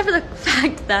 Except for the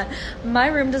fact that my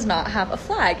room does not have a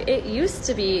flag. It used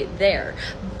to be there,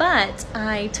 but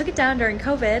I took it down during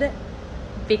COVID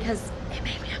because it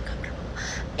made me uncomfortable.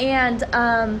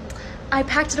 And I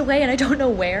packed it away and I don't know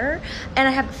where, and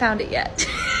I haven't found it yet.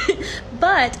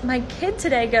 But my kid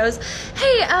today goes,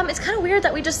 hey, it's kind of weird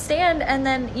that we just stand and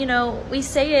then, we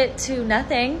say it to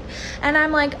nothing. And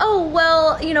I'm like, oh,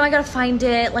 well, I gotta find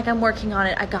it. Like, I'm working on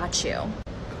it. I got you.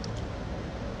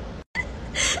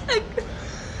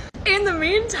 In the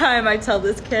meantime, I tell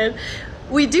this kid,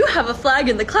 we do have a flag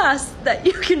in the class that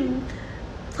you can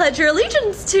pledge your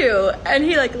allegiance to. And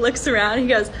he looks around and he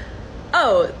goes,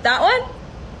 oh, that one?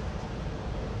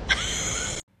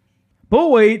 But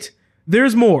wait,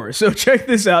 there's more. So check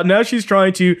this out. Now she's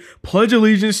trying to pledge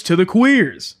allegiance to the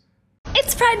queers.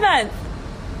 It's Pride Month.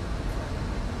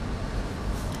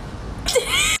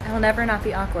 I will never not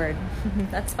be awkward.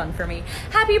 That's fun for me.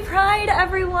 Happy Pride,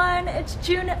 everyone. It's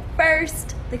June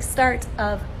 1st, the start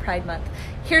of Pride Month.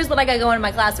 Here's what I got going in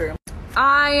my classroom.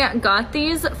 I got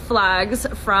these flags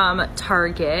from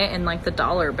Target in the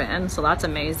dollar bin, so that's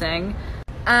amazing.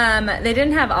 They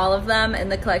didn't have all of them in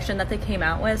the collection that they came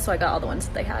out with, so I got all the ones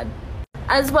that they had.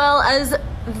 As well as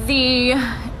the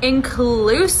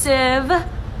inclusive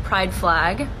pride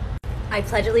flag. I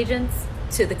pledge allegiance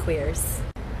to the queers.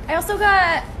 I also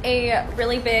got a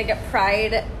really big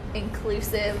pride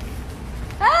inclusive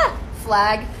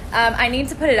flag. I need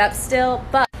to put it up still,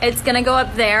 but it's gonna go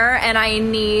up there and I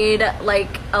need a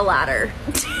ladder.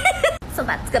 So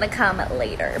that's gonna come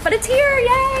later, but it's here,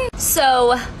 yay!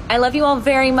 So I love you all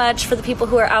very much. For the people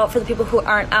who are out, for the people who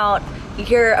aren't out,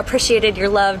 you're appreciated, you're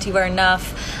loved, you are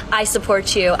enough. I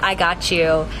support you, I got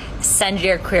you. Send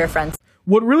your queer friends.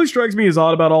 What really strikes me as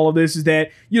odd about all of this is that,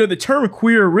 the term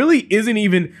queer really isn't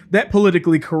even that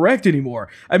politically correct anymore.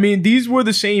 I mean, these were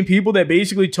the same people that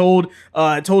basically told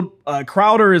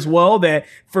Crowder as well that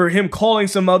for him calling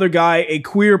some other guy a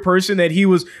queer person, that he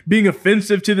was being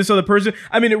offensive to this other person.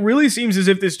 I mean, it really seems as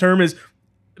if this term is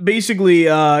basically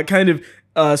kind of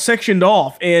sectioned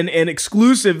off and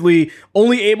exclusively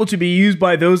only able to be used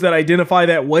by those that identify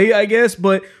that way, I guess.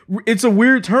 But it's a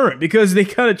weird term because they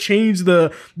kind of change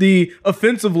the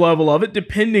offensive level of it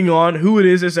depending on who it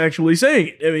is that's actually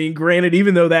saying it. I mean, granted,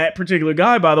 even though that particular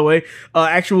guy, by the way,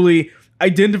 actually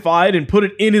identified and put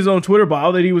it in his own Twitter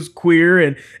bio that he was queer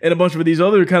and a bunch of these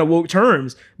other kind of woke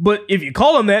terms. But if you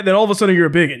call him that, then all of a sudden you're a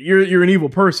bigot. You're an evil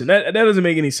person. That doesn't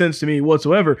make any sense to me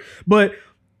whatsoever. But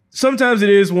sometimes it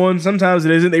is one, sometimes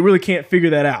it isn't. They really can't figure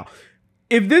that out.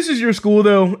 If this is your school,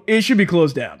 though, it should be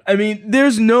closed down. I mean,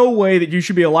 there's no way that you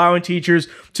should be allowing teachers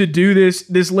to do this.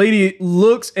 This lady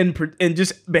looks and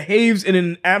just behaves in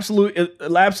an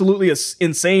absolutely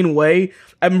insane way.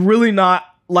 I'm really not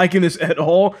liking this at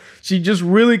all. She just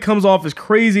really comes off as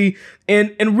crazy.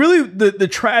 And really, the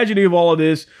tragedy of all of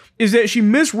this is that she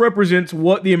misrepresents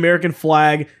what the American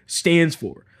flag stands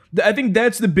for. I think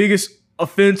that's the biggest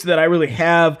offense that I really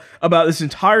have about this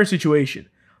entire situation,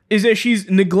 is that she's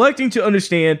neglecting to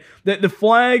understand that the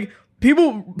flag,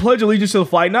 people pledge allegiance to the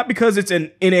flag not because it's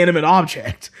an inanimate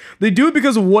object. They do it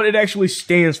because of what it actually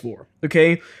stands for,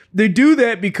 okay? They do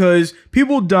that because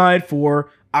people died for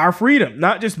our freedom,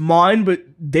 not just mine, but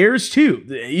theirs too.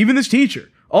 Even this teacher,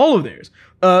 all of theirs.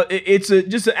 It's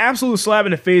just an absolute slap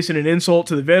in the face and an insult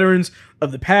to the veterans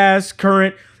of the past,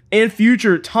 current, and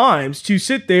future times to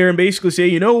sit there and basically say,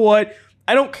 you know what?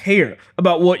 I don't care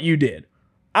about what you did.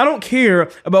 I don't care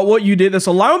about what you did that's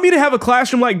allowing me to have a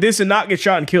classroom like this and not get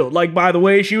shot and killed. Like, by the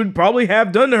way, she would probably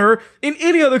have done to her in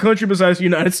any other country besides the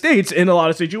United States in a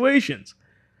lot of situations.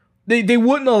 They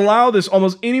wouldn't allow this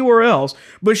almost anywhere else,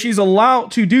 but she's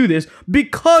allowed to do this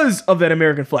because of that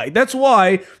American flag. That's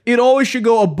why it always should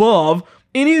go above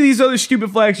any of these other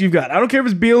stupid flags you've got. I don't care if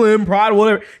it's BLM, Pride,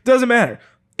 whatever. It doesn't matter.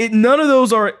 None of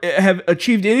those have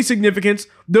achieved any significance.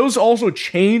 Those also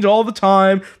change all the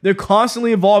time. They're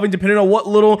constantly evolving depending on what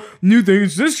little new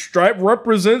things. This stripe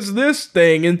represents this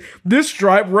thing, and this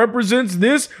stripe represents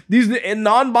this. These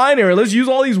non-binary. Let's use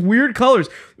all these weird colors.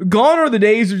 Gone are the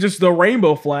days of just the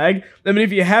rainbow flag. I mean,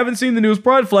 if you haven't seen the newest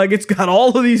Pride flag, it's got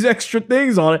all of these extra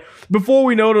things on it. Before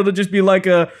we know it, it'll just be like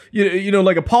a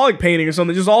like a Pollock painting or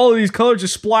something. Just all of these colors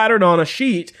just splattered on a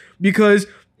sheet because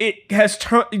it has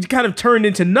kind of turned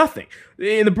into nothing.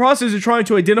 In the process of trying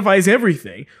to identify as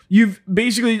everything, you've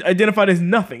basically identified as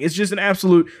nothing. It's just an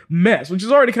absolute mess, which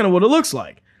is already kind of what it looks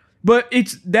like. But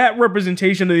it's that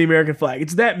representation of the American flag.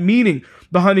 It's that meaning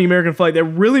behind the American flag that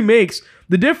really makes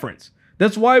the difference.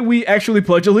 That's why we actually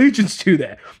pledge allegiance to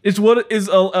that. It's what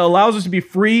allows us to be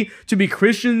free to be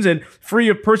Christians and free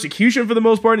of persecution for the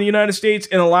most part in the United States,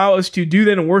 and allow us to do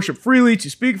that and worship freely,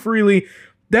 to speak freely.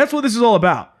 That's what this is all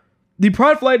about. The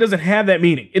pride flag doesn't have that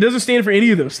meaning. It doesn't stand for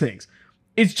any of those things.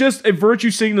 It's just a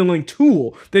virtue signaling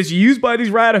tool that's used by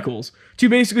these radicals to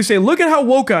basically say, look at how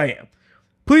woke I am.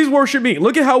 Please worship me.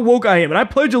 Look at how woke I am. And I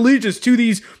pledge allegiance to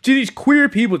these queer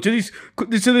people, to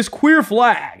this queer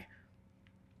flag.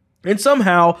 And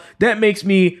somehow that makes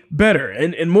me better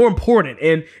and more important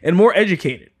and more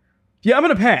educated. Yeah, I'm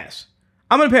going to pass.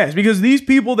 I'm going to pass because these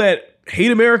people that hate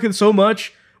Americans so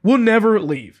much will never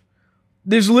leave.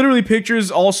 There's literally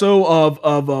pictures also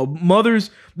of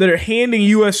mothers that are handing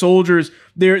U.S. soldiers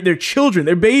their children,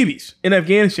 their babies in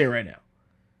Afghanistan right now.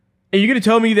 And you're going to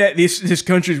tell me that this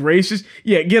country's racist?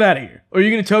 Yeah, get out of here. Or you're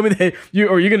going to tell me that you're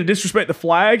going to disrespect the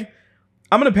flag?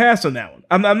 I'm going to pass on that one.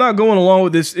 I'm not going along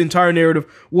with this entire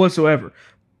narrative whatsoever.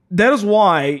 That is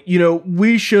why,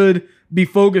 we should be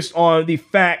focused on the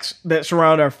facts that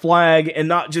surround our flag and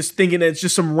not just thinking that it's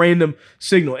just some random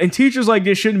signal. And teachers like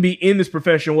this shouldn't be in this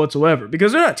profession whatsoever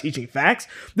because they're not teaching facts.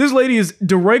 This lady is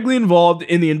directly involved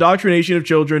in the indoctrination of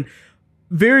children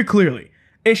very clearly.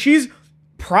 And she's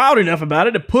proud enough about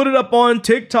it to put it up on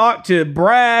TikTok to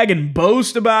brag and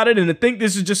boast about it and to think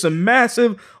this is just a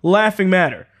massive laughing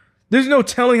matter. There's no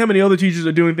telling how many other teachers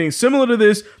are doing things similar to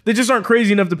this. They just aren't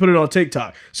crazy enough to put it on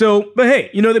TikTok. But hey,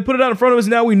 they put it out in front of us.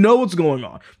 Now we know what's going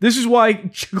on. This is why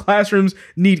classrooms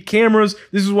need cameras.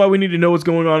 This is why we need to know what's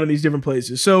going on in these different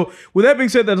places. So with that being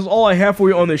said, that is all I have for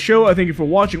you on this show. I thank you for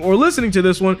watching or listening to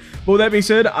this one. But with that being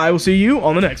said, I will see you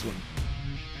on the next one.